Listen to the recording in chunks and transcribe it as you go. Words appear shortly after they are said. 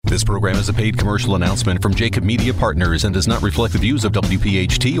This program is a paid commercial announcement from Jacob Media Partners and does not reflect the views of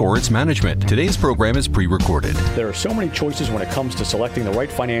WPHT or its management. Today's program is pre-recorded. There are so many choices when it comes to selecting the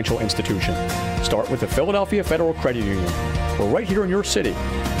right financial institution. Start with the Philadelphia Federal Credit Union. We're right here in your city.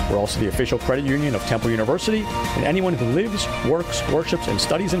 We're also the official credit union of Temple University, and anyone who lives, works, worships, and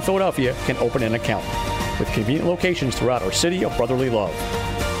studies in Philadelphia can open an account, with convenient locations throughout our city of brotherly love.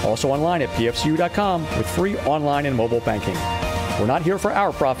 Also online at pfcu.com with free online and mobile banking. We're not here for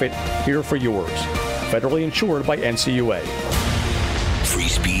our profit, here for yours. Federally insured by NCUA. Free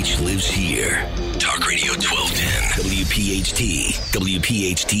speech lives here. Talk Radio 1210, WPHT,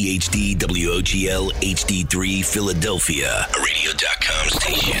 WPHT HD, WOGL HD3, Philadelphia, a radio.com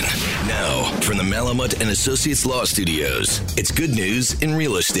station. Now, from the Malamut and Associates Law Studios, it's good news in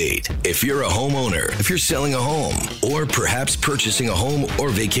real estate. If you're a homeowner, if you're selling a home, or perhaps purchasing a home or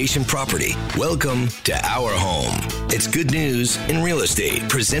vacation property, welcome to Our Home. It's good news in real estate,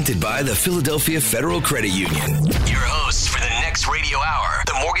 presented by the Philadelphia Federal Credit Union. Your hosts for the next radio hour,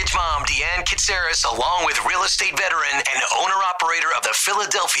 the mortgage mom, Deanne Kitsaris, along with real estate veteran and owner-operator of the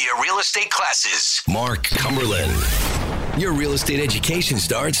Philadelphia Real Estate Classes, Mark Cumberland. Your real estate education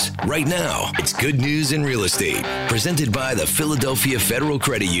starts right now. It's Good News in Real Estate, presented by the Philadelphia Federal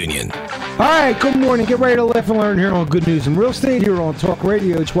Credit Union. All right, good morning. Get ready to laugh and learn here on Good News in Real Estate, here on Talk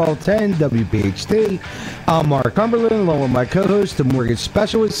Radio 1210 WPHT. I'm Mark Cumberland, along with my co-host, the mortgage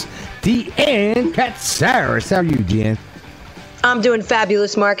specialist, Deanne Katsaris. How are you, Deanne? I'm doing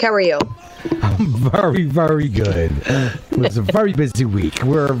fabulous, Mark. How are you? I'm very, very good. It was a very busy week.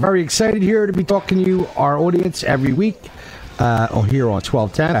 We're very excited here to be talking to you, our audience, every week here on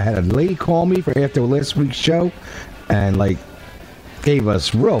 1210. I had a lady call me for after last week's show and gave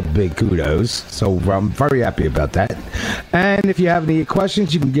us real big kudos, so I'm very happy about that. And if you have any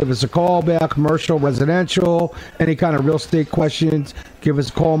questions, you can give us a call about commercial, residential, any kind of real estate questions. Give us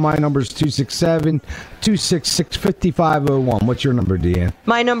a call. My number is 267-266-5501. What's your number, Deanne?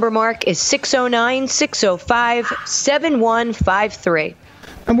 My number, Mark, is 609-605-7153.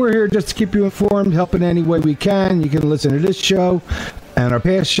 And we're here just to keep you informed, help in any way we can. You can listen to this show and our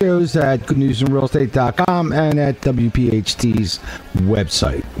past shows at goodnewsinrealestate.com and at WPHT's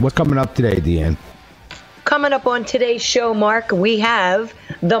website. What's coming up today, Deanne? Coming up on today's show, Mark, we have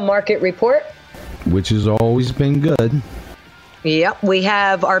the market report, which has always been good. Yep. We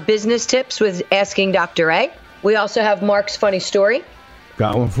have our business tips with Asking Dr. A. We also have Mark's funny story.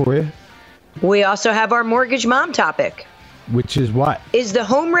 Got one for you. We also have our mortgage mom topic. Which is what? Is the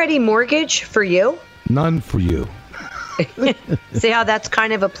home ready mortgage for you? None for you. See how that's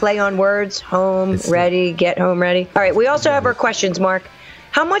kind of a play on words? Home ready, get home ready. All right, we also have our questions, Mark.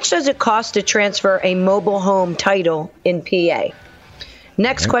 How much does it cost to transfer a mobile home title in PA?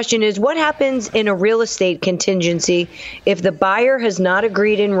 Next question is, what happens in a real estate contingency if the buyer has not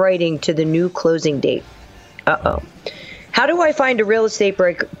agreed in writing to the new closing date? Uh-oh. How do I find a real estate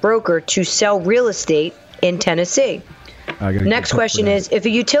broker to sell real estate in Tennessee? Next question is, if a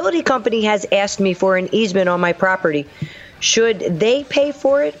utility company has asked me for an easement on my property, should they pay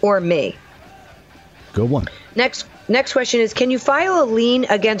for it or me? Good one. Next question is, can you file a lien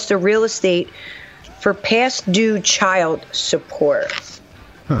against a real estate for past due child support?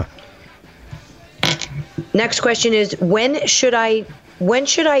 Huh. Next question is, when should I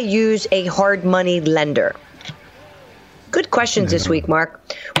use a hard money lender? Good questions this week, Mark.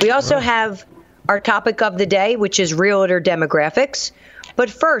 We also have our topic of the day, which is realtor demographics.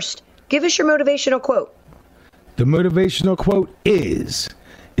 But first, give us your motivational quote. The motivational quote is,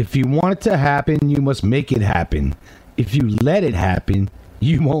 if you want it to happen, you must make it happen. If you let it happen,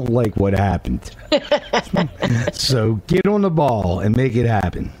 you won't like what happened. So get on the ball and make it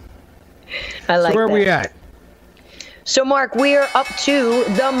happen. I like that. So where are we at? So, Mark, we are up to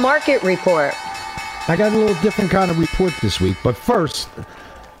the market report. I got a little different kind of report this week. But first,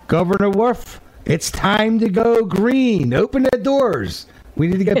 Governor Wolf, it's time to go green. Open the doors. We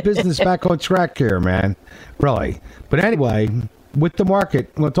need to get business back on track here, man. Really. But anyway, with the market,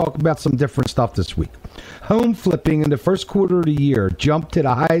 I'm going to talk about some different stuff this week. Home flipping in the first quarter of the year jumped to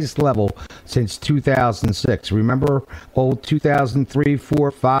the highest level since 2006. Remember old 2003,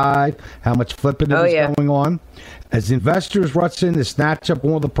 4, 5, how much flipping was going on? As investors rush in to snatch up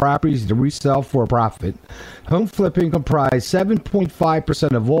all the properties to resell for a profit, home flipping comprised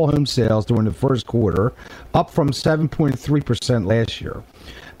 7.5% of all home sales during the first quarter, up from 7.3% last year.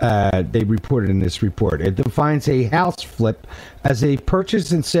 They reported in this report. It defines a house flip as a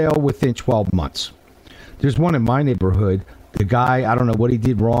purchase and sale within 12 months. There's one in my neighborhood. The guy, I don't know what he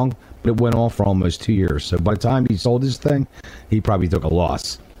did wrong, but it went on for almost 2 years. So by the time he sold his thing, he probably took a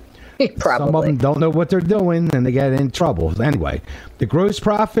loss. Probably. Some of them don't know what they're doing and they get in trouble. Anyway, the gross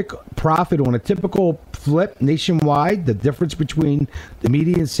profit on a typical flip nationwide, the difference between the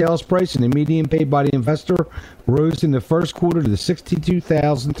median sales price and the median paid by the investor rose in the first quarter to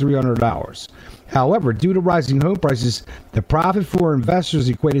 $62,300. However, due to rising home prices, the profit for investors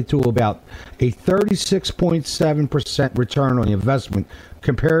equated to about a 36.7% return on the investment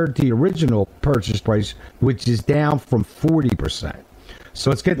compared to the original purchase price, which is down from 40%.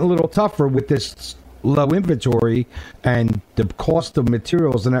 So it's getting a little tougher with this low inventory and the cost of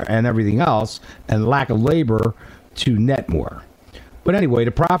materials and everything else and lack of labor to net more. But anyway,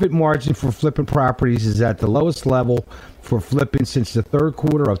 the profit margin for flipping properties is at the lowest level for flipping since the third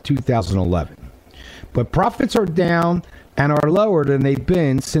quarter of 2011. But profits are down and are lower than they've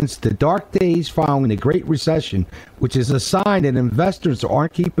been since the dark days following the Great Recession, which is a sign that investors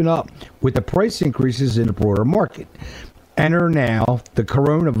aren't keeping up with the price increases in the broader market. Enter now the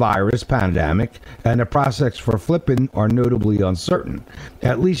coronavirus pandemic, and the prospects for flipping are notably uncertain,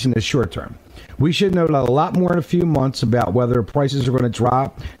 at least in the short term. We should know a lot more in a few months about whether prices are going to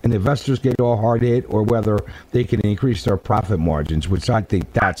drop and investors get all hard hit, or whether they can increase their profit margins, which I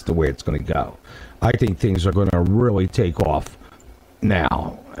think that's the way it's going to go. I think things are going to really take off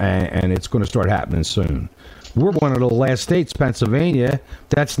now, and it's going to start happening soon. We're one of the last states, Pennsylvania,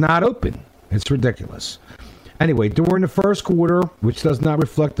 that's not open. It's ridiculous. Anyway, during the first quarter, which does not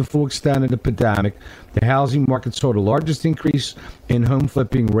reflect the full extent of the pandemic, the housing market saw the largest increase in home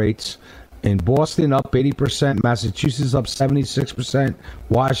flipping rates. In Boston, up 80%, Massachusetts up 76%,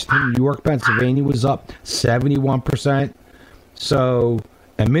 Washington, New York, Pennsylvania was up 71%. So,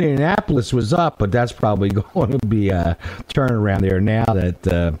 and Minneapolis was up, but that's probably going to be a turnaround there now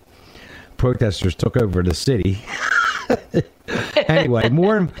that protesters took over the city. Anyway,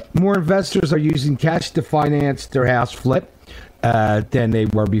 more investors are using cash to finance their house flip than they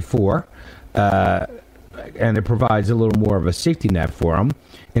were before, and it provides a little more of a safety net for them.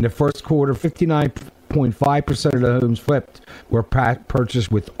 In the first quarter, 59.5% of the homes flipped were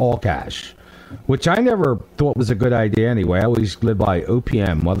purchased with all cash, which I never thought was a good idea anyway. I always live by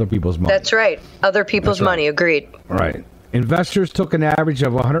OPM, other people's money. That's right. Other people's money. Agreed. Right. Investors took an average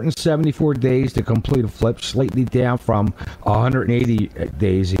of 174 days to complete a flip, slightly down from 180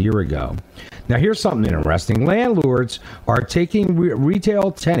 days a year ago. Now, here's something interesting. Landlords are taking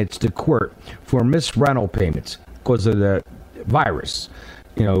retail tenants to court for missed rental payments because of the virus.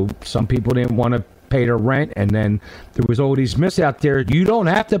 You know, some people didn't want to pay their rent, and then there was all these myths out there. You don't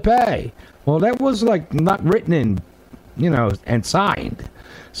have to pay. Well, that was like not written in, and signed.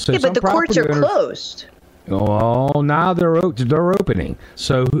 So yeah, but the courts are closed. Oh, now they're opening.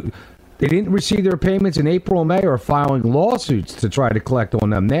 So they didn't receive their payments in April and May, are filing lawsuits to try to collect on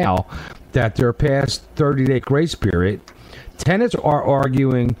them now that they're past 30-day grace period. Tenants are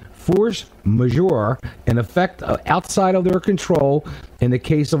arguing force majeure, an effect outside of their control in the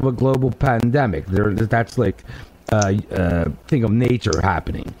case of a global pandemic. That's like thing of nature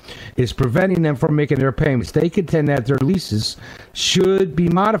happening. Is preventing them from making their payments. They contend that their leases should be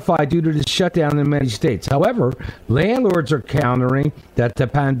modified due to the shutdown in many states. However, landlords are countering that the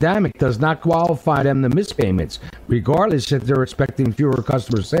pandemic does not qualify them to miss payments, regardless if they're expecting fewer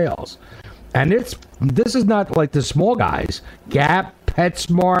customer sales. And this is not like the small guys. Gap,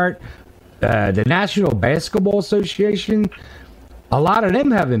 PetSmart, the National Basketball Association, a lot of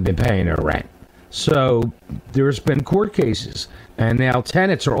them haven't been paying their rent. So there's been court cases, and now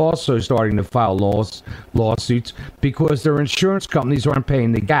tenants are also starting to file lawsuits because their insurance companies aren't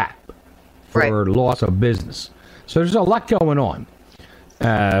paying the gap for loss of business. So there's a lot going on.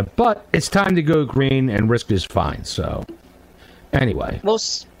 But it's time to go green, and risk is fine. So anyway. Well,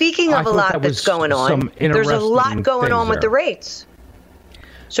 speaking of a lot that's going on, there's a lot going on with the rates.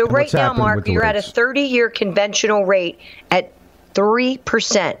 So right now, Mark, you're at a 30-year conventional rate at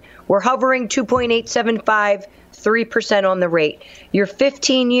 3%. We're hovering 2.875, 3% on the rate. Your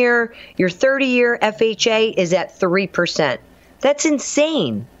 15-year, your 30-year FHA is at 3%. That's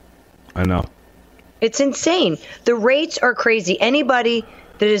insane. I know. It's insane. The rates are crazy. Anybody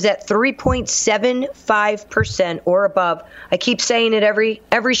that is at 3.75% or above, I keep saying it every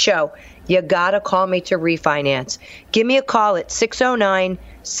show, you got to call me to refinance. Give me a call at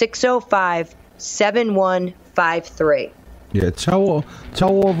 609-605-7153. Yeah, tell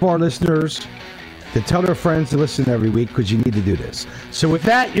all of our listeners to tell their friends to listen every week, because you need to do this. So with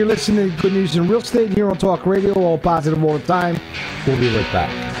that, you're listening to Good News in Real Estate here on Talk Radio, all positive all the time. We'll be right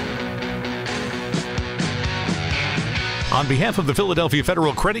back. On behalf of the Philadelphia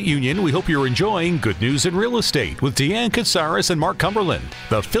Federal Credit Union, we hope you're enjoying Good News in Real Estate with Deanne Katsaris and Mark Cumberland.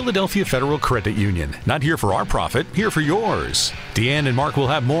 The Philadelphia Federal Credit Union, not here for our profit, here for yours. Deanne and Mark will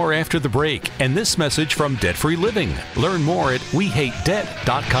have more after the break, and this message from Debt Free Living. Learn more at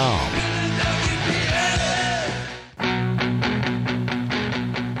wehatedebt.com.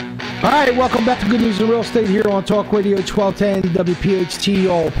 All right, welcome back to Good News in Real Estate here on Talk Radio 1210 WPHT,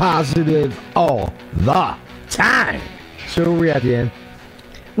 all positive all the time. So where are we at the end?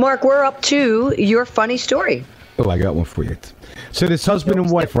 Mark, we're up to your funny story. Oh, I got one for you. So this husband and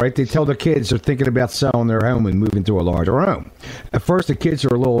wife, right, they tell their kids they're thinking about selling their home and moving to a larger home. At first, the kids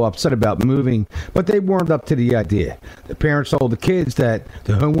are a little upset about moving, but they warmed up to the idea. The parents told the kids that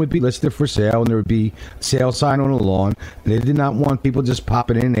the home would be listed for sale and there would be a sale sign on the lawn. And they did not want people just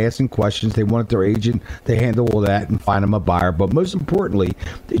popping in and asking questions. They wanted their agent to handle all that and find them a buyer. But most importantly,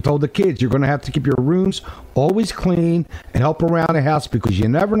 they told the kids, you're going to have to keep your rooms always clean and help around the house because you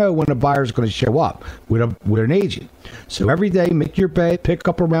never know when a buyer is going to show up with an agent. So every day, make your bed, pick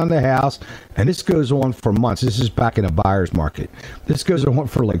up around the house, and this goes on for months. This is back in a buyer's market. This goes on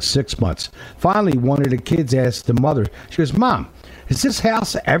for like 6 months. Finally, one of the kids asked the mother, she goes, Mom, is this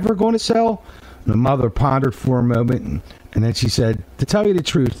house ever going to sell? And the mother pondered for a moment, and then she said, to tell you the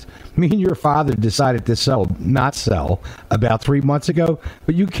truth, me and your father decided to not sell about 3 months ago,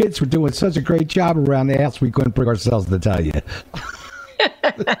 but you kids were doing such a great job around the house, we couldn't bring ourselves to tell you.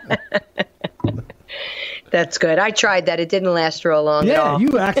 That's good. I tried that. It didn't last real long at all. Yeah,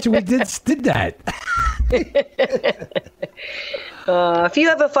 you actually did that. If you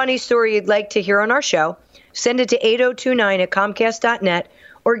have a funny story you'd like to hear on our show, send it to 8029@comcast.net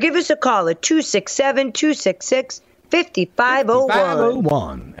or give us a call at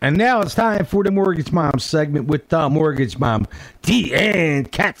 267-266-5501. And now it's time for the Mortgage Mom segment with the Mortgage Mom, Deanne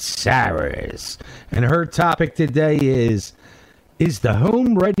Katsaris. And her topic today is the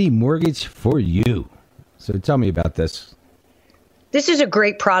home ready mortgage for you? So tell me about this. This is a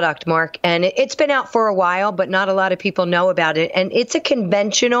great product, Mark, and it's been out for a while, but not a lot of people know about it. And it's a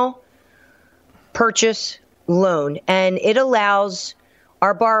conventional purchase loan, and it allows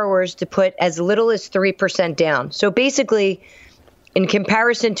our borrowers to put as little as 3% down. So basically, in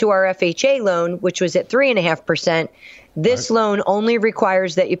comparison to our FHA loan, which was at 3.5%, this loan only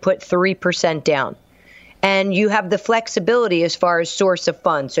requires that you put 3% down. And you have the flexibility as far as source of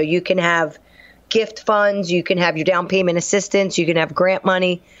funds. So you can have gift funds, you can have your down payment assistance, you can have grant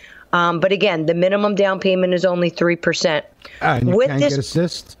money. But again, the minimum down payment is only 3%. And you can't get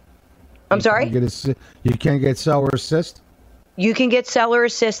assist? I'm sorry? You can't get seller assist? You can get seller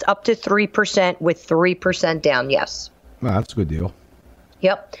assist up to 3% with 3% down, yes. Well, that's a good deal.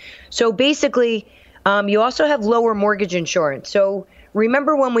 Yep. So basically, you also have lower mortgage insurance. So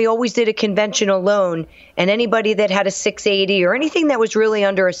remember when we always did a conventional loan and anybody that had a 680 or anything that was really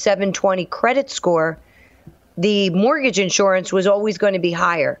under a 720 credit score, the mortgage insurance was always going to be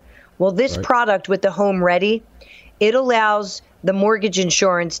higher. Well, this product with the Home Ready, it allows the mortgage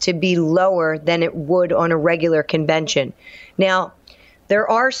insurance to be lower than it would on a regular convention. Now, there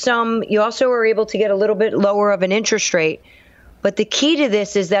are some, you also are able to get a little bit lower of an interest rate, but the key to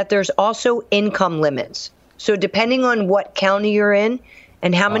this is that there's also income limits. So depending on what county you're in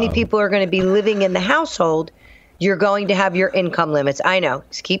and how many people are going to be living in the household, you're going to have your income limits. I know.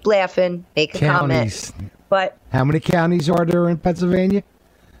 Just keep laughing. Make a comment. But how many counties are there in Pennsylvania?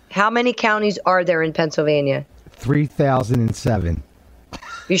 How many counties are there in Pennsylvania? 3,007.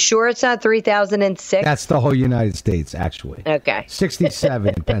 You sure it's not 3,006? That's the whole United States, actually. Okay.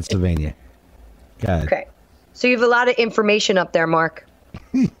 67 in Pennsylvania. Good. Okay. So you have a lot of information up there, Mark.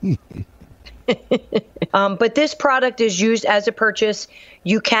 But this product is used as a purchase.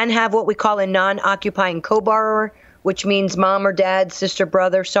 You can have what we call a non-occupying co-borrower, which means mom or dad, sister,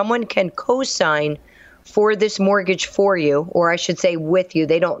 brother. Someone can co-sign for this mortgage for you, or I should say with you.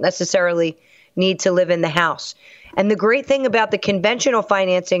 They don't necessarily need to live in the house. And the great thing about the conventional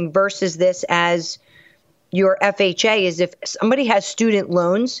financing versus this as your FHA is if somebody has student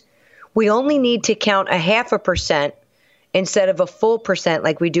loans, we only need to count 0.5% instead of a full percent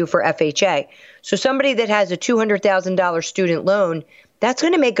like we do for FHA. So somebody that has a $200,000 student loan, that's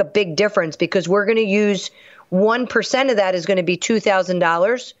going to make a big difference because we're going to use 1% of that is going to be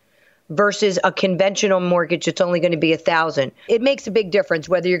 $2,000 versus a conventional mortgage, it's only going to be $1,000. It makes a big difference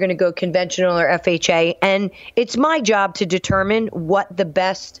whether you're going to go conventional or FHA. And it's my job to determine what the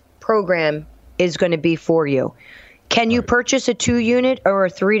best program is going to be for you. Can you purchase a 2-unit or a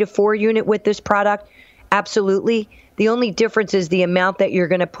 3 to 4 unit with this product? Absolutely. The only difference is the amount that you're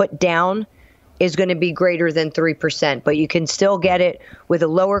going to put down is going to be greater than 3%, but you can still get it with a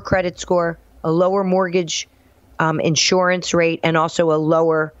lower credit score, a lower mortgage insurance rate and also a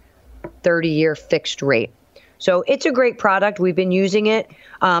lower 30-year fixed rate. So it's a great product. We've been using it.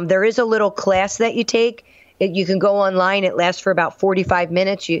 There is a little class that you take. You can go online. It lasts for about 45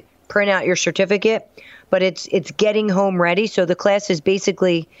 minutes. You print out your certificate, but it's getting home ready. So the class is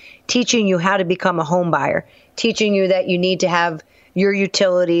basically teaching you how to become a home buyer, teaching you that you need to have your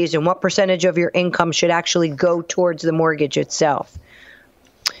utilities and what percentage of your income should actually go towards the mortgage itself.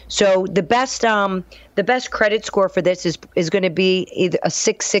 So the best credit score for this is going to be either a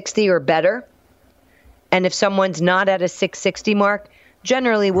 660 or better. And if someone's not at a 660 mark,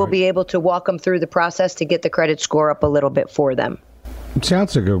 generally we'll be able to walk them through the process to get the credit score up a little bit for them. It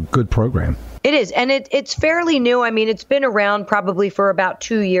sounds like a good program. It is, and it's fairly new. I mean, it's been around probably for about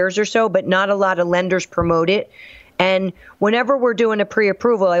 2 years or so, but not a lot of lenders promote it. And whenever we're doing a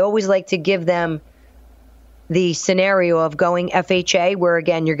pre-approval, I always like to give them the scenario of going FHA, where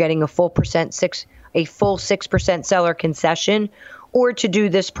again you're getting a full 6% seller concession, or to do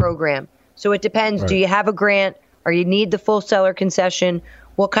this program. So it depends. Right. Do you have a grant? Or you need the full seller concession?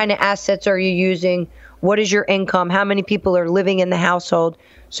 What kind of assets are you using? What is your income? How many people are living in the household?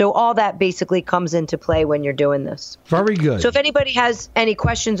 So all that basically comes into play when you're doing this. Very good. So if anybody has any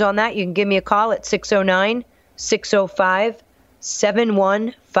questions on that, you can give me a call at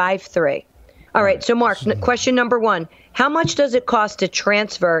 609-605-7153. All right. So Mark, question number 1. How much does it cost to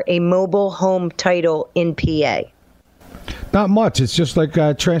transfer a mobile home title in PA? Not much. It's just like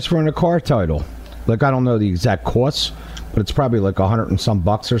transferring a car title. Like, I don't know the exact costs, but it's probably like $100 and some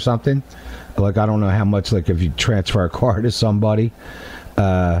bucks or something. Like, I don't know how much, like, if you transfer a car to somebody.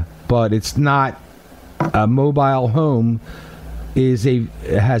 But it's not a mobile home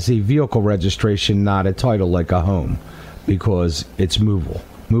has a vehicle registration, not a title like a home, because it's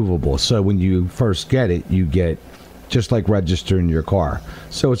movable. So when you first get it, you get just like registering your car.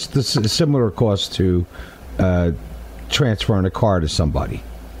 So it's the similar cost to transferring a car to somebody.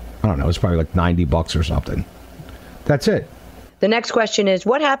 I don't know, it's probably like $90 or something. That's it. The next question is,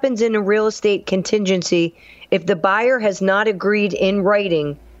 what happens in a real estate contingency if the buyer has not agreed in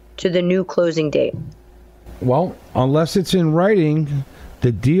writing to the new closing date? Well, unless it's in writing,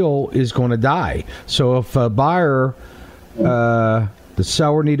 the deal is going to die. So if a buyer, the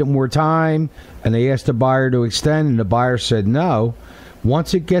seller needed more time, and they asked the buyer to extend, and the buyer said no,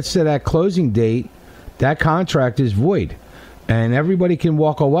 once it gets to that closing date, that contract is void. And everybody can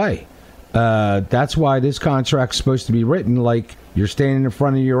walk away. That's why this contract's supposed to be written like you're standing in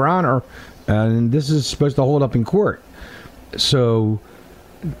front of your honor, and this is supposed to hold up in court. So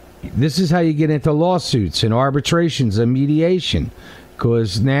this is how you get into lawsuits and arbitrations and mediation,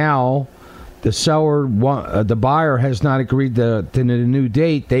 because now the seller, the buyer has not agreed to the new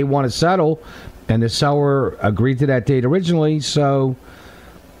date. They want to settle, and the seller agreed to that date originally. So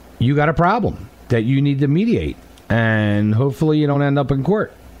you got a problem that you need to mediate. And hopefully you don't end up in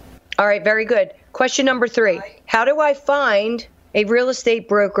court. All right, very good. Question number 3. How do I find a real estate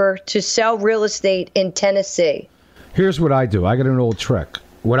broker to sell real estate in Tennessee? Here's what I do. I got an old trick.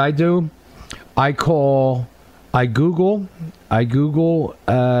 What I do, I Google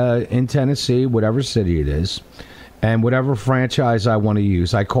in Tennessee, whatever city it is, and whatever franchise I want to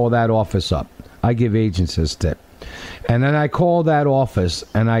use, I call that office up. I give agents this tip. And then I call that office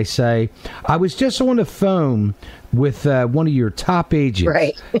and I say, I was just on the phone with one of your top agents.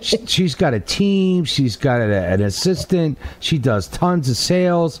 Right. She's got a team. She's got an assistant. She does tons of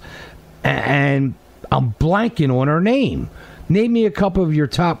sales. And I'm blanking on her name. Name me a couple of your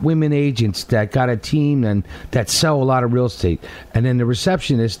top women agents that got a team and that sell a lot of real estate. And then the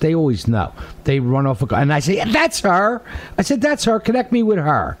receptionist, they always know. They run off and I say, that's her. I said, that's her. Connect me with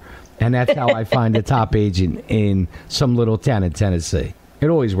her. And that's how I find a top agent in some little town in Tennessee. It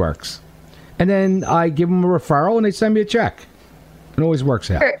always works. And then I give them a referral and they send me a check. It always works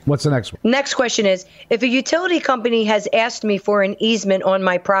out. Sure. What's the next one? Next question is, if a utility company has asked me for an easement on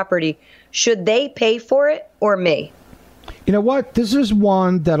my property, should they pay for it or me? You know what? This is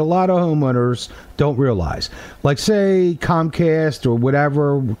one that a lot of homeowners don't realize. Like, say, Comcast or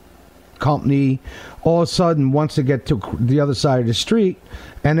whatever company all of a sudden wants to get to the other side of the street,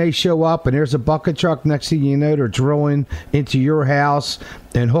 and they show up, and there's a bucket truck next thing you know, they're drilling into your house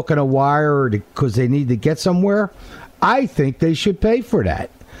and hooking a wire because they need to get somewhere. I think they should pay for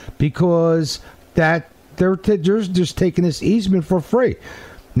that, because that they're just taking this easement for free.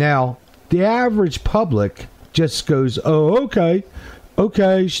 Now, the average public just goes, oh, okay,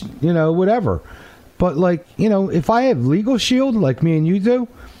 whatever. But, like, if I have Legal Shield like me and you do,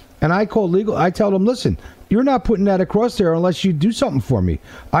 and I call legal, I tell them, listen, you're not putting that across there unless you do something for me.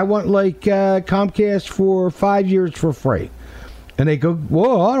 I want, like, Comcast for 5 years for free. And they go,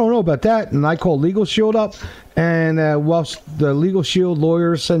 whoa, I don't know about that. And I call Legal Shield up, and whilst the Legal Shield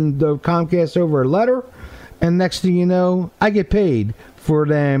lawyers send the Comcast over a letter, and next thing you know, I get paid for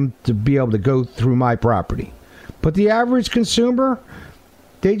them to be able to go through my property. But the average consumer,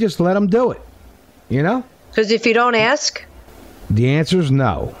 they just let them do it, you know? Because if you don't ask? The answer is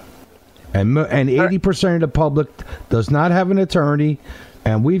no. And 80% of the public does not have an attorney,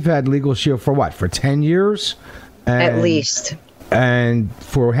 and we've had Legal Shield for what? For 10 years? At least. And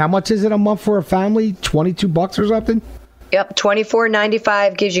for how much is it a month for a family? $22 or something? Yep,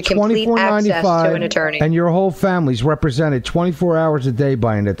 $24.95 gives you complete access to an attorney. And your whole family's represented 24 hours a day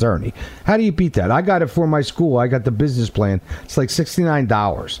by an attorney. How do you beat that? I got it for my school. I got the business plan. It's like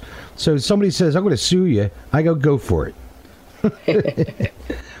 $69. So somebody says, I'm going to sue you. I go for it.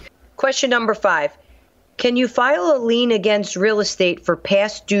 Question number 5. Can you file a lien against real estate for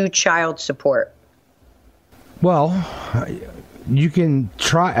past due child support? Well, you can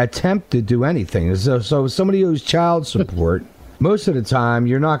attempt to do anything. So if somebody owes child support, most of the time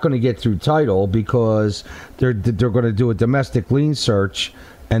you're not going to get through title because they're going to do a domestic lien search,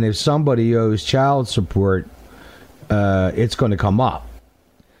 and if somebody owes child support, it's going to come up.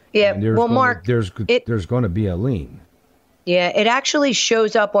 Yeah, well, Mark, there's going to be a lien. Yeah, it actually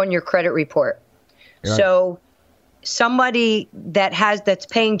shows up on your credit report. Right. So somebody that's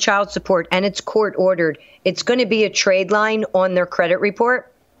paying child support and it's court ordered, it's going to be a trade line on their credit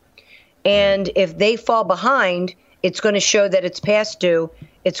report. And if they fall behind, it's going to show that it's past due.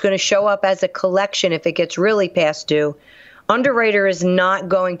 It's going to show up as a collection if it gets really past due. Underwriter is not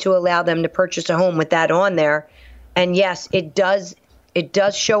going to allow them to purchase a home with that on there. And yes, it does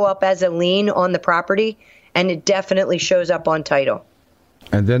show up as a lien on the property, and it definitely shows up on title.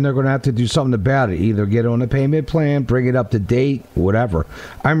 And then they're going to have to do something about it. Either get on a payment plan, bring it up to date, whatever.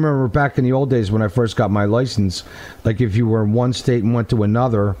 I remember back in the old days when I first got my license, like if you were in one state and went to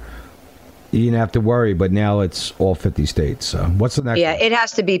another, you didn't have to worry. But now it's all 50 states. So what's the next one? It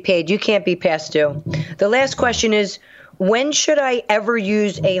has to be paid. You can't be past due. The last question is, when should I ever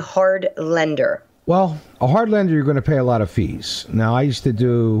use a hard lender? Well, a hard lender, you're going to pay a lot of fees. Now, I used to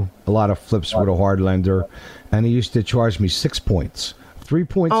do a lot of flips with a hard lender, and he used to charge me 6 points. 3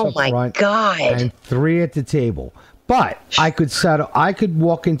 points up front, my God, and 3 at the table. But I could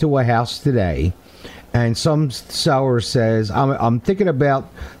walk into a house today, and some seller says, "I'm thinking about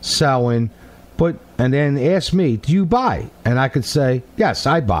selling," and then ask me, "Do you buy?" And I could say, "Yes,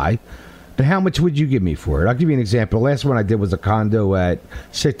 I buy." And how much would you give me for it? I'll give you an example. The last one I did was a condo at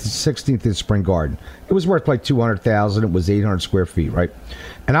 16th and Spring Garden. It was worth like $200,000. It was 800 square feet, right?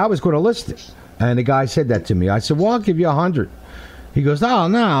 And I was going to list it, and the guy said that to me. I said, "Well, I'll give you $100." He goes, "Oh,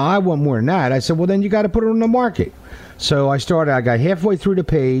 no, I want more than that." I said, "Well, then you got to put it on the market." So I got halfway through the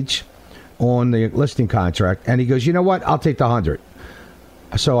page on the listing contract, and he goes, "You know what? I'll take the 100.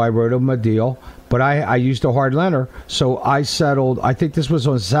 So I wrote him a deal, but I used a hard lender. So I settled, I think this was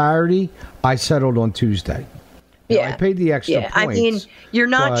on Saturday. I settled on Tuesday. Now, I paid the extra points. I mean, you're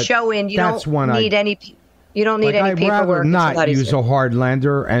not showing, you don't need any paperwork. I'd rather not use a hard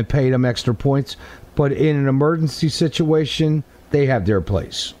lender and pay them extra points, but in an emergency situation, they have their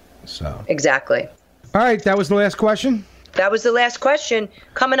place. So exactly. All right, that was the last question? That was the last question.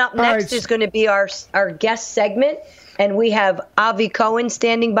 Coming up next is going to be our guest segment, and we have Avi Cohen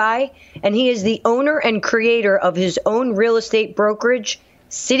standing by, and he is the owner and creator of his own real estate brokerage,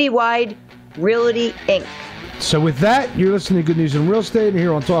 Citywide Realty, Inc. So with that, you're listening to Good News in Real Estate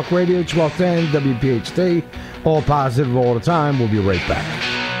here on Talk Radio 1210 WPHT. All positive all the time. We'll be right back.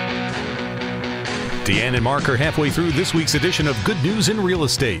 Deanne and Mark are halfway through this week's edition of Good News in Real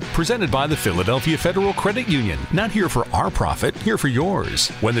Estate, presented by the Philadelphia Federal Credit Union. Not here for our profit, here for yours.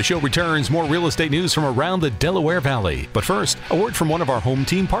 When the show returns, more real estate news from around the Delaware Valley. But first, a word from one of our home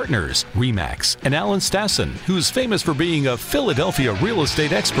team partners, RE/MAX, and Alan Stassen, who's famous for being a Philadelphia real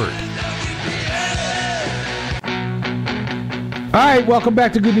estate expert. All right, welcome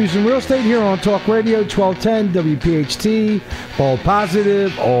back to Good News in Real Estate here on Talk Radio 1210 WPHT. All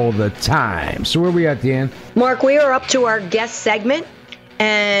positive all the time. So where are we at, Dan? Mark, we are up to our guest segment,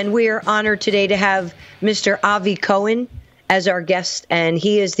 and we are honored today to have Mr. Avi Cohen as our guest, and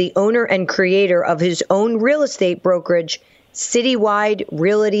he is the owner and creator of his own real estate brokerage, Citywide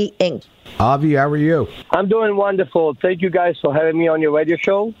Realty, Inc. Avi, how are you? I'm doing wonderful. Thank you guys for having me on your radio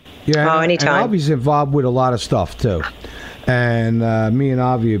show. Yeah, anytime. And Avi's involved with a lot of stuff, too. And me and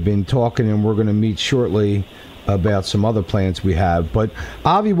Avi have been talking, and we're going to meet shortly about some other plans we have. But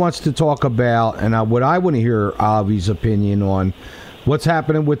Avi wants to talk about, and what I want to hear Avi's opinion on, what's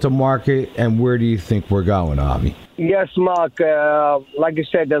happening with the market and where do you think we're going, Avi? Yes, Mark. Like you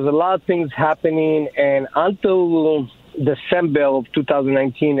said, there's a lot of things happening, and until December of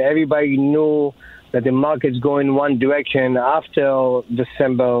 2019, everybody knew that the market's going one direction. After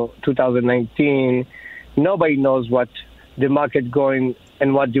December 2019, nobody knows what the market going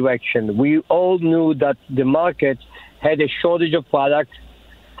in what direction. We all knew that the market had a shortage of product,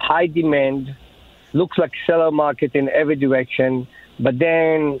 high demand, looks like seller market in every direction. But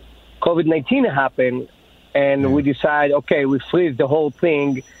then COVID-19 happened, and we decide, okay, we freeze the whole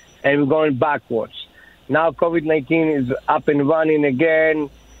thing, and we're going backwards. Now COVID-19 is up and running again,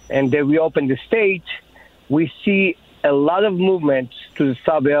 and they reopen the state. We see a lot of movement to the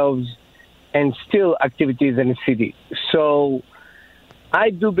suburbs and still activities in the city. So I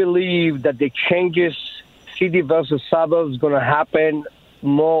do believe that the changes, city versus suburbs, is going to happen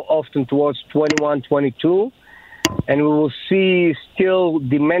more often towards 21, 22. And we will see still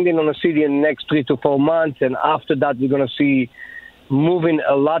demanding on the city in the next 3 to 4 months. And after that, we're going to see moving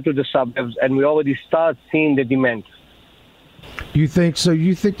a lot to the suburbs. And we already start seeing the demand. You think so?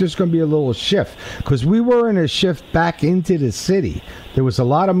 You think there's going to be a little shift? Because we were in a shift back into the city. There was a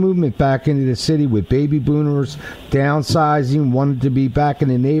lot of movement back into the city with baby boomers downsizing, wanted to be back in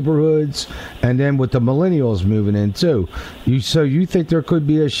the neighborhoods, and then with the millennials moving in too. So you think there could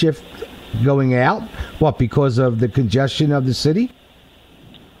be a shift going out? What, because of the congestion of the city?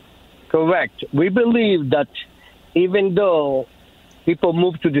 Correct. We believe that even though people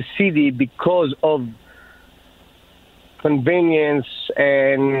move to the city because of convenience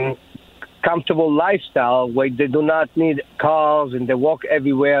and comfortable lifestyle, where they do not need cars and they walk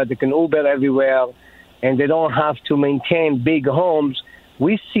everywhere, they can Uber everywhere, and they don't have to maintain big homes,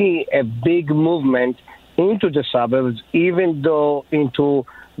 we see a big movement into the suburbs, even though into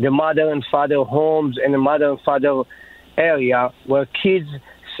the mother and father homes and the mother and father area, where kids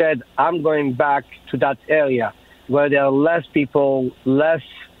said, I'm going back to that area, where there are less people, less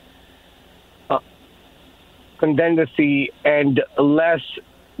tendency and less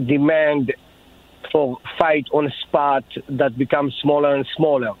demand for fight on a spot that becomes smaller and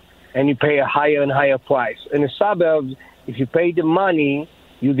smaller, and you pay a higher and higher price. In the suburbs, if you pay the money,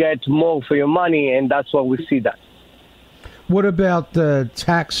 you get more for your money, and that's why we see that. What about the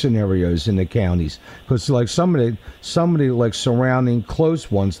tax scenarios in the counties? Because like somebody like surrounding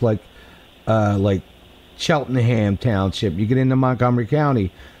close ones, like Cheltenham Township, you get into Montgomery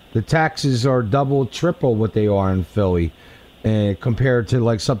County, the taxes are double, triple what they are in Philly, compared to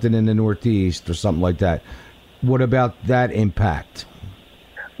like something in the Northeast or something like that. What about that impact?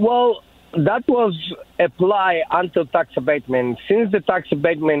 Well, that was applied until tax abatement. Since the tax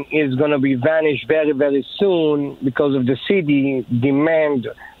abatement is going to be vanished very, very soon because of the city demand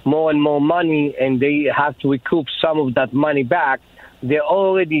more and more money and they have to recoup some of that money back, they're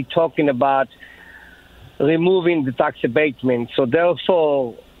already talking about removing the tax abatement. So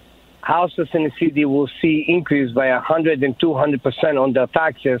therefore, houses in the city will see increase by 100 and 200% on their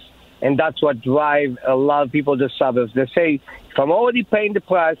taxes, and that's what drives a lot of people to the suburbs. They say, if I'm already paying the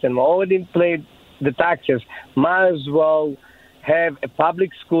price and I'm already paying the taxes, might as well have a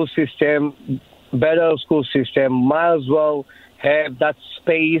public school system, better school system, might as well have that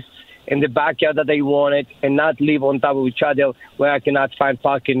space in the backyard that they wanted and not live on top of each other where I cannot find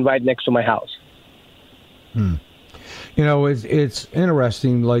parking right next to my house. You know, it's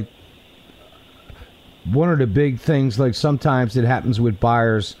interesting, like, one of the big things, like sometimes it happens with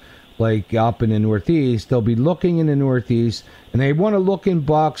buyers, like up in the Northeast, they'll be looking in the Northeast and they want to look in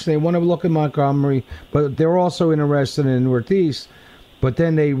Bucks, they want to look in Montgomery, but they're also interested in the Northeast. But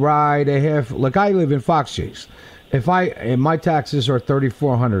then they ride a half, like I live in Fox Chase. And my taxes are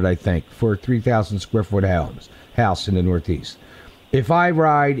 $3,400, I think, for a 3,000 square foot house in the Northeast. If I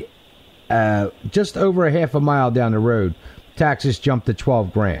ride just over a half a mile down the road, taxes jump to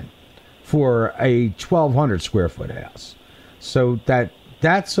 $12,000. For a 1,200 square foot house. So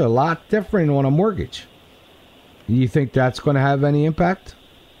that's a lot different on a mortgage. You think that's going to have any impact?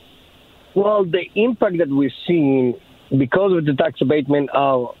 Well, the impact that we've seen because of the tax abatement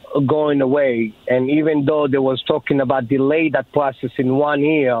are going away. And even though there was talking about delay that process in 1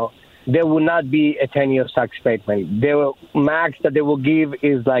 year, there will not be a 10-year tax abatement. The max that they will give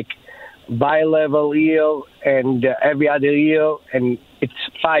is like bi-level year and every other year, and it's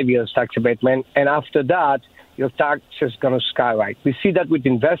 5 years tax abatement. And after that, your tax is going to skyrocket. We see that with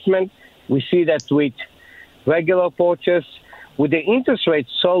investment. We see that with regular purchase. With the interest rate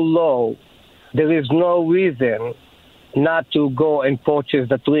so low, there is no reason not to go and purchase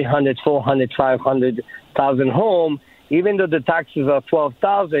the 300, 400, 500,000 home. Even though the taxes are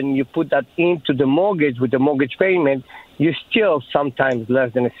 $12,000, you put that into the mortgage with the mortgage payment, you're still sometimes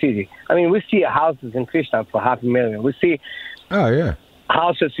less than a city. I mean, we see houses in Fishtown for $500,000. We see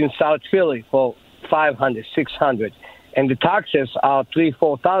houses in South Philly for $500, $600. and the taxes are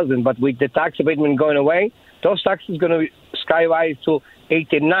 $3,000-4,000. But with the tax abatement going away, those taxes are going to skyrise to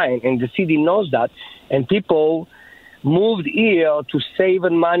 8 and 9, and the city knows that. And people moved here to save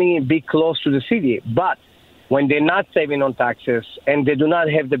money and be close to the city. But when they're not saving on taxes and they do not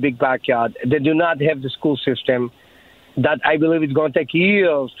have the big backyard, they do not have the school system that I believe is going to take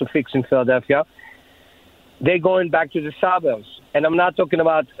years to fix in Philadelphia, they're going back to the suburbs. And I'm not talking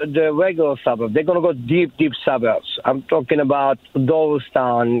about the regular suburbs. They're going to go deep, deep suburbs. I'm talking about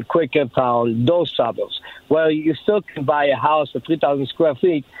Doylestown, Quakertown, those suburbs, where you still can buy a house of 3,000 square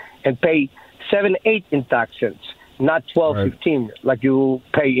feet and pay 7-8 in taxes, not 12-15 like you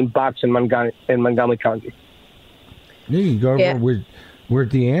pay in Bucks and Montgomery County. You can go over where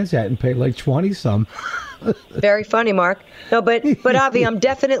Deanne's at and pay like 20-some. Very funny, Mark. No, but Avi, I'm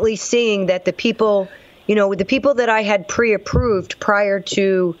definitely seeing that the people, the people that I had pre-approved prior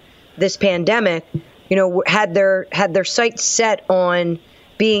to this pandemic, had their sights set on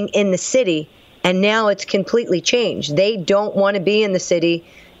being in the city, and now it's completely changed. They don't want to be in the city,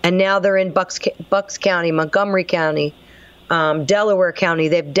 and now they're in Bucks County, Montgomery County, Delaware County.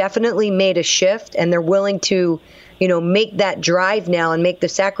 They've definitely made a shift, and they're willing to, make that drive now and make the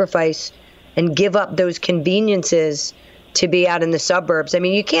sacrifice and give up those conveniences to be out in the suburbs. I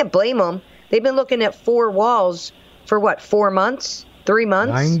mean, you can't blame them. They've been looking at 4 walls for what, 4 months, 3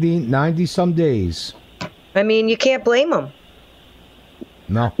 months? 90 some days. I mean, you can't blame them.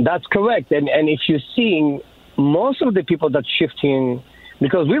 No. That's correct. And if you're seeing most of the people that shifting,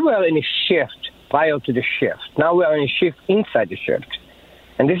 because we were in a shift prior to the shift. Now we are in a shift inside the shift.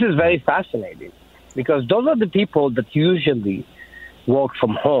 And this is very fascinating because those are the people that usually work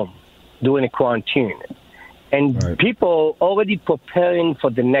from home during a quarantine. And people already preparing for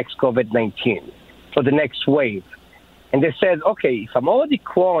the next COVID-19, for the next wave. And they said, okay, if I'm already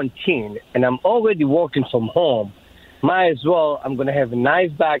quarantined and I'm already working from home, might as well, I'm going to have a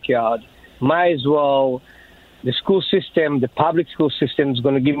nice backyard, might as well, the school system, the public school system is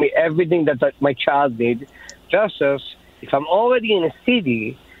going to give me everything that my child needs. Just as if I'm already in a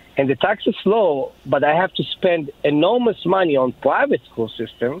city and the tax is low, but I have to spend enormous money on private school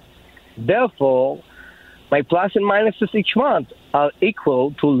system, therefore, my plus and minuses each month are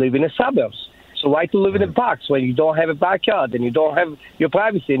equal to living in the suburbs. So why to live in a box when you don't have a backyard and you don't have your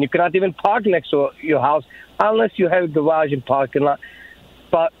privacy and you cannot even park next to your house unless you have a garage and parking lot,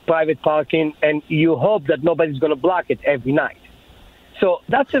 private parking, and you hope that nobody's going to block it every night. So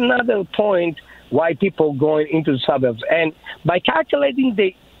that's another point why people going into the suburbs. And by calculating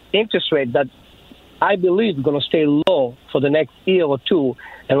the interest rate that I believe is going to stay low for the next year or two,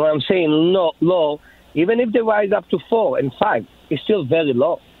 and when I'm saying low, even if they rise up to 4 and 5, it's still very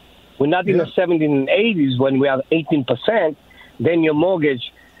low. We're not in the 70s and 80s when we have 18%, then your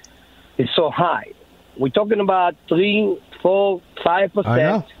mortgage is so high. We're talking about 3, 4, 5%. I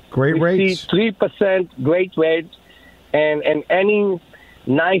know. Great rates. 3% great rates. And any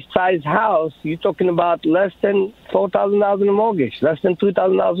nice sized house, you're talking about less than $4,000 in a mortgage, less than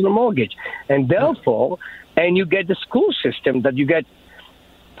 $3,000 in a mortgage. And therefore, and you get the school system that you get,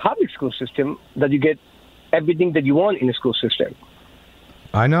 public school system, that you get everything that you want in the school system.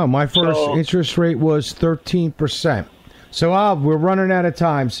 I know. My first interest rate was 13%. So, we're running out of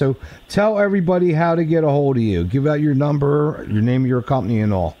time. So, tell everybody how to get a hold of you. Give out your number, your name of your company,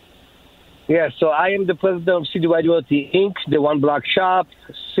 and all. Yeah, so I am the president of Citywide Realty Inc., the one block shop,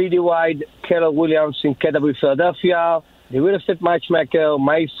 Citywide, Keller Williams in Canterbury, Philadelphia, the real estate matchmaker.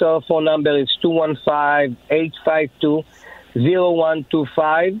 My cell phone number is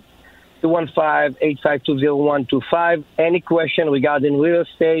 215-852-0125. 215-852-0125. Any question regarding real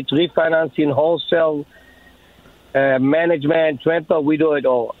estate, refinancing, wholesale, management, rental, we do it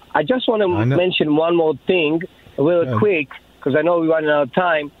all. I just want to mention one more thing real quick, because I know we're running out of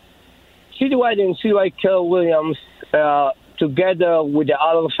time. Citywide and Citywide Keller Williams, together with the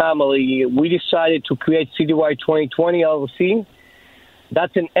other family, we decided to create Citywide 2020 LLC.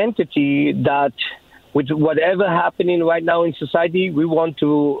 That's an entity that, with whatever happening right now in society, we want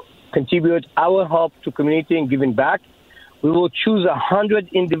to contribute our help to community and giving back. We will choose 100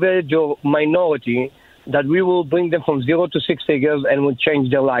 individual minority that we will bring them from 0 to 6 figures and will change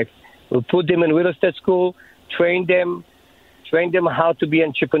their life. We'll put them in real estate school, train them how to be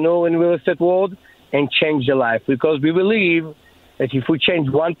entrepreneur in real estate world, and change their life. Because we believe that if we change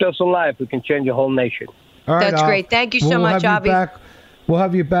one person's life, we can change a whole nation. All right, that's great. Thank you so much, Avi. We'll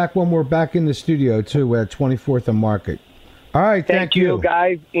have you back when we're back in the studio, too, at 24th and Market. All right, thank you.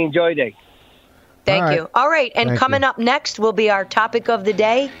 Guys. Enjoy day. Thank you. All right, and coming up next will be our topic of the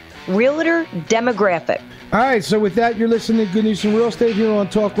day, Realtor demographic. All right, so with that, you're listening to Good News in Real Estate here on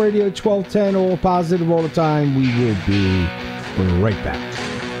Talk Radio 1210, all positive all the time. We will be right back.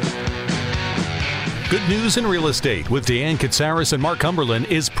 Good News in Real Estate with Deanne Katsaris and Mark Cumberland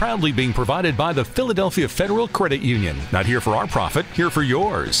is proudly being provided by the Philadelphia Federal Credit Union. Not here for our profit, here for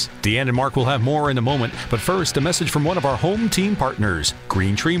yours. Deanne and Mark will have more in a moment, but first, a message from one of our home team partners,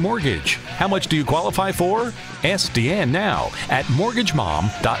 Green Tree Mortgage. How much do you qualify for? Ask Deanne now at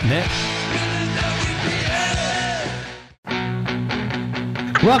mortgagemom.net.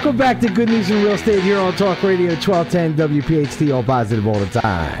 Welcome back to Good News in Real Estate here on Talk Radio 1210 WPHT, all positive all the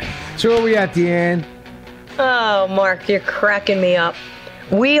time. So where are we at, Deanne? Oh, Mark, you're cracking me up.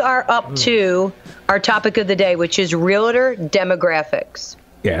 We are up to our topic of the day, which is realtor demographics.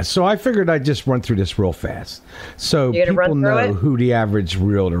 Yeah, so I figured I'd just run through this real fast so people know who the average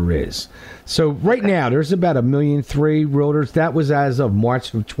realtor is. So right now, there's about 1.3 million realtors. That was as of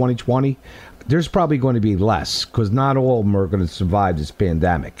March of 2020. There's probably going to be less because not all of them are going to survive this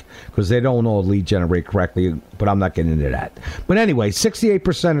pandemic because they don't all lead generate correctly, but I'm not getting into that. But anyway,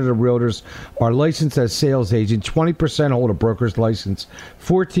 68% of the realtors are licensed as sales agent, 20% hold a broker's license,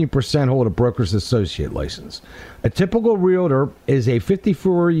 14% hold a broker's associate license. A typical realtor is a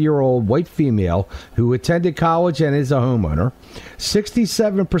 54-year-old white female who attended college and is a homeowner.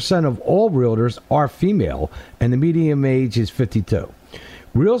 67% of all realtors are female, and the median age is 52.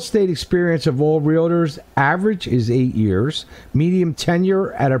 Real estate experience of all realtors average is 8 years. Medium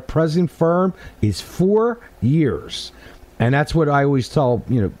tenure at a present firm is 4 years. And that's what I always tell,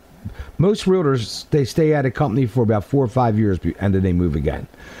 most realtors, they stay at a company for about 4 or 5 years and then they move again.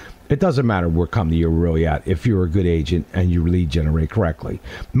 It doesn't matter what company you're really at if you're a good agent and you lead generate correctly.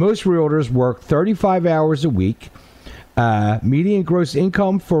 Most realtors work 35 hours a week. Median gross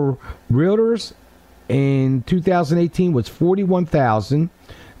income for realtors in 2018 was $41,000.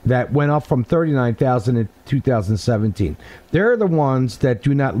 That went up from $39,000 in 2017. They're the ones that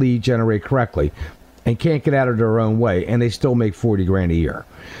do not lead generate correctly and can't get out of their own way, and they still make $40,000 a year.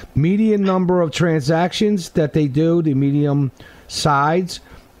 Median number of transactions that they do, the medium sides,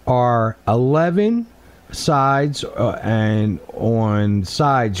 are 11 sides, and on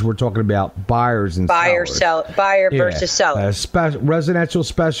sides we're talking about buyers and buyer versus seller. Residential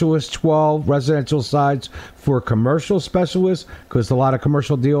specialists 12, residential sides for commercial specialists because a lot of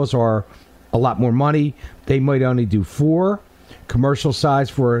commercial deals are a lot more money. They might only do 4. Commercial sides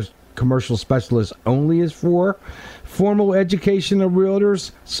for commercial specialists only is 4. Formal education of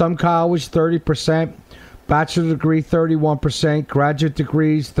realtors, some college 30%. Bachelor degree, 31%. Graduate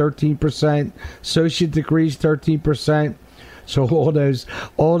degrees, 13%. Associate degrees, 13%. So all those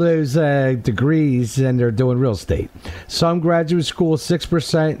degrees, and they're doing real estate. Some graduate school,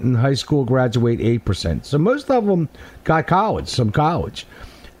 6%, and high school graduate, 8%. So most of them got college, some college.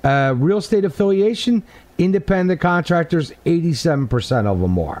 Real estate affiliation, independent contractors, 87% of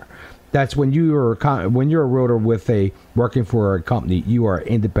them are. That's when you're a realtor working for a company, you are an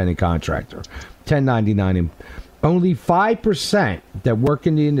independent contractor. 1099. Only 5% that work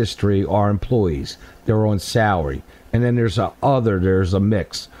in the industry are employees. They're on salary. And then there's a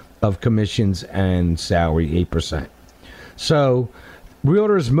mix of commissions and salary, 8%. So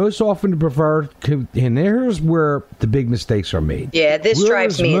realtors most often prefer, and here's where the big mistakes are made. Yeah, this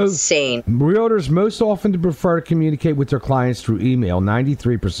drives me insane. Realtors most often prefer to communicate with their clients through email,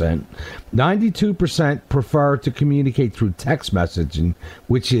 93%. 92% prefer to communicate through text messaging,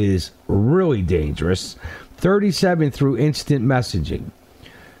 which is really dangerous. 37% through instant messaging.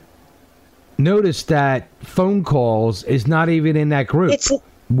 Notice that phone calls is not even in that group,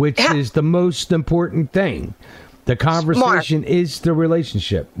 which is the most important thing. The conversation is the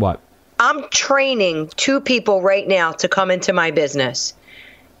relationship. What? I'm training 2 people right now to come into my business.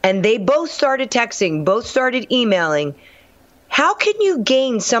 And they both started texting, both started emailing. How can you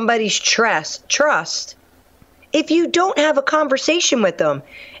gain somebody's trust if you don't have a conversation with them?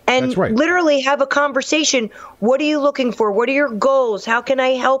 And literally have a conversation. What are you looking for? What are your goals? How can I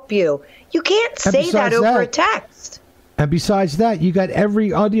help you? You can't say that over a text. And besides that, you got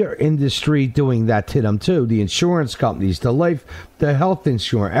every other industry doing that to them too. The insurance companies, the health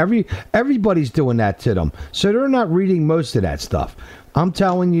insurance, everybody's doing that to them. So they're not reading most of that stuff. I'm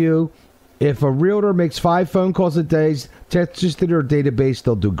telling you, if a realtor makes 5 phone calls a day, just to their database,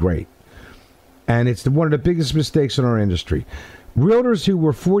 they'll do great. And it's one of the biggest mistakes in our industry. Realtors who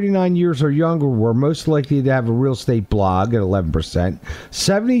were 49 years or younger were most likely to have a real estate blog at 11%.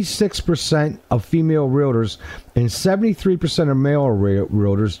 76% of female realtors and 73% of male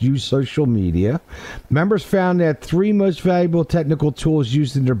realtors use social media. Members found that 3 most valuable technical tools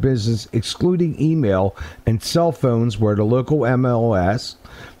used in their business, excluding email and cell phones, were the local MLS,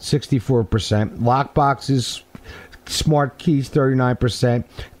 64%, lockboxes, smart keys, 39%,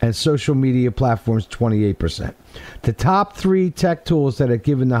 and social media platforms, 28%. The top 3 tech tools that have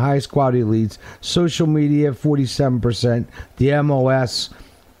given the highest quality leads: social media, 47%, the MLS,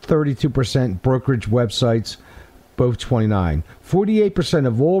 32%, brokerage websites, both 29%. 48%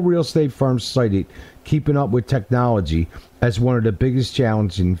 of all real estate firms cited keeping up with technology as one of the biggest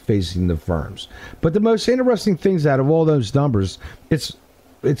challenges facing the firms. But the most interesting things out of all those numbers, it's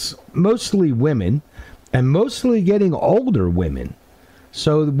mostly women, and mostly getting older women.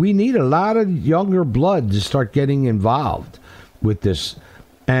 So we need a lot of younger blood to start getting involved with this.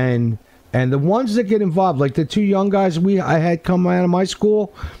 And the ones that get involved, like the 2 young guys I had come out of my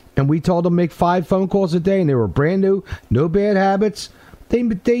school, and we told them make 5 phone calls a day, and they were brand new, no bad habits. They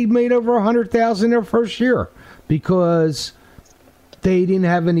made over $100,000 their first year because they didn't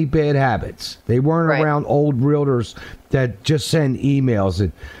have any bad habits. They weren't around old realtors that just send emails.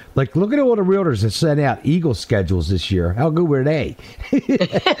 And like, look at all the realtors that sent out Eagle schedules this year. How good were they?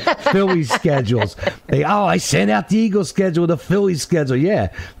 Philly schedules. I sent out the Eagle schedule, the Philly schedule. Yeah,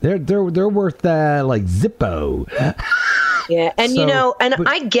 they're worth like Zippo. Yeah, and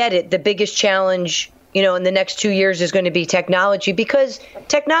I get it. The biggest challenge, in the next 2 years is going to be technology, because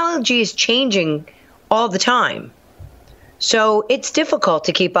technology is changing all the time. So it's difficult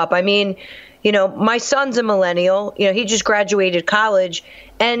to keep up. I mean, my son's a millennial. He just graduated college.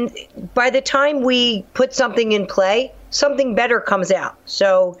 And by the time we put something in play, something better comes out.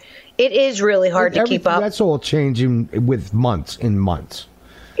 So it is really hard to keep up. That's all changing with months.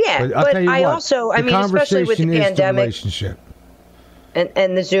 Yeah, but especially with the pandemic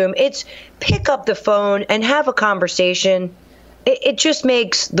and the Zoom, it's pick up the phone and have a conversation. It just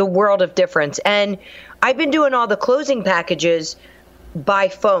makes the world of difference. And I've been doing all the closing packages by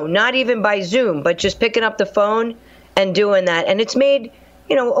phone, not even by Zoom, but just picking up the phone and doing that. And it's made,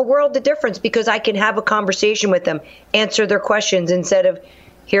 a world of difference, because I can have a conversation with them, answer their questions instead of,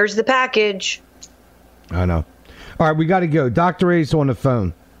 here's the package. I know. All right, we got to go. Dr. Ray's on the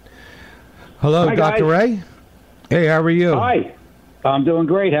phone. Hello, hi, Dr. Ray. Hey, how are you? Hi. I'm doing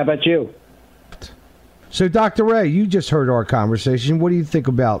great. How about you? So, Dr. Ray, you just heard our conversation. What do you think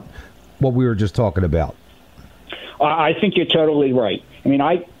about what we were just talking about? I think you're totally right. I mean,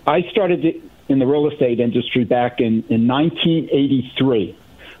 I started in the real estate industry back in 1983,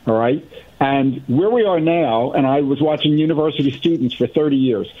 all right? And where we are now, and I was watching university students for 30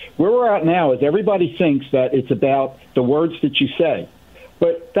 years, where we're at now is everybody thinks that it's about the words that you say.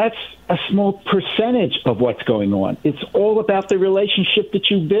 But that's a small percentage of what's going on. It's all about the relationship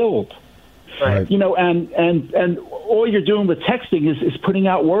that you build. Right. And all you're doing with texting is putting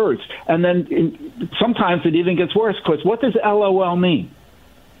out words. And then sometimes it even gets worse, because what does LOL mean?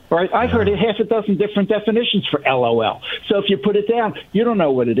 Right? I've heard half a dozen different definitions for LOL. So if you put it down, you don't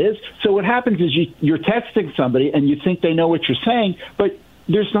know what it is. So what happens is you're texting somebody and you think they know what you're saying, but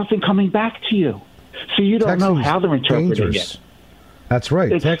there's nothing coming back to you. So you don't know how they're interpreting it. That's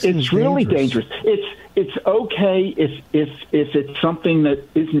right. It's really dangerous. It's okay if it's something that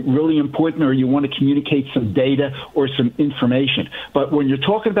isn't really important, or you want to communicate some data or some information. But when you're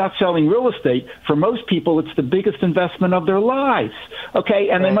talking about selling real estate, for most people, it's the biggest investment of their lives. Okay,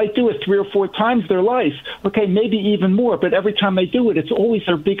 and they might do it 3 or 4 times their life. Okay, maybe even more. But every time they do it, it's always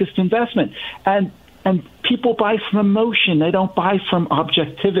their biggest investment. And people buy from emotion. They don't buy from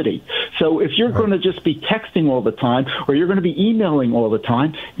objectivity. So if you're going to just be texting all the time, or you're going to be emailing all the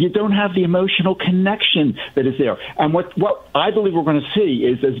time, you don't have the emotional connection that is there. And what I believe we're going to see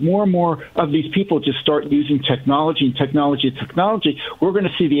is, as more and more of these people just start using technology, we're going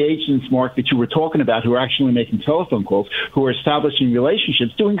to see the agents, Mark, that you were talking about, who are actually making telephone calls, who are establishing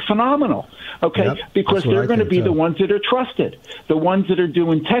relationships, doing phenomenal. Okay, because they're going to be the ones that are trusted. The ones that are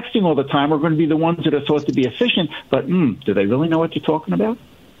doing texting all the time are going to be the ones that are thought to be efficient, but do they really know what you're talking about?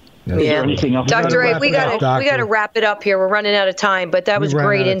 Yeah. Dr. Ray, we got to wrap it up here. We're running out of time, but that was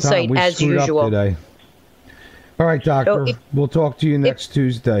great insight as usual. Today. All right, Doctor. We'll talk to you next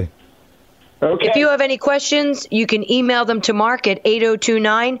Tuesday. Okay. If you have any questions, you can email them to Mark at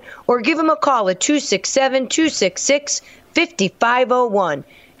 8029, or give him a call at 267-266-5501.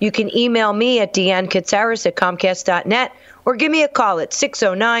 You can email me at deannekatsaris@comcast.net, or give me a call at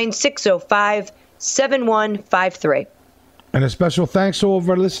 609-605-7153. And a special thanks to all of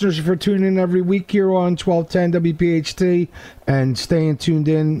our listeners for tuning in every week here on 1210 WPHT and staying tuned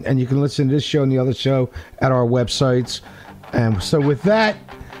in. And you can listen to this show and the other show at our websites. And so with that,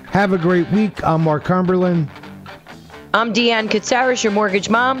 have a great week. I'm Mark Cumberland. I'm Deanne Katsaris, your mortgage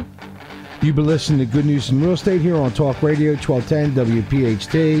mom. You've been listening to Good News in Real Estate here on Talk Radio 1210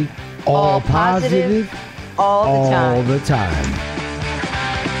 WPHT. All positive, all the time.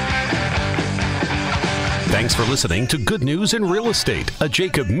 Thanks for listening to Good News in Real Estate, a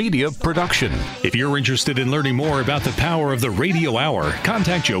Jacob Media production. If you're interested in learning more about the power of the radio hour,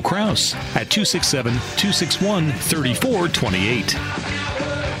 contact Joe Kraus at 267-261-3428.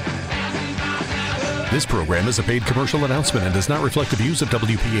 This program is a paid commercial announcement and does not reflect the views of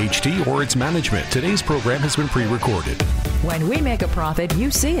WPHT or its management. Today's program has been pre-recorded. When we make a profit,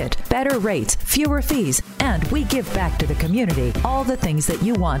 you see it. Better rates, fewer fees, and we give back to the community all the things that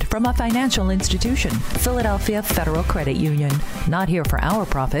you want from a financial institution. Philadelphia Federal Credit Union. Not here for our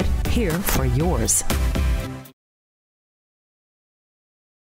profit, here for yours.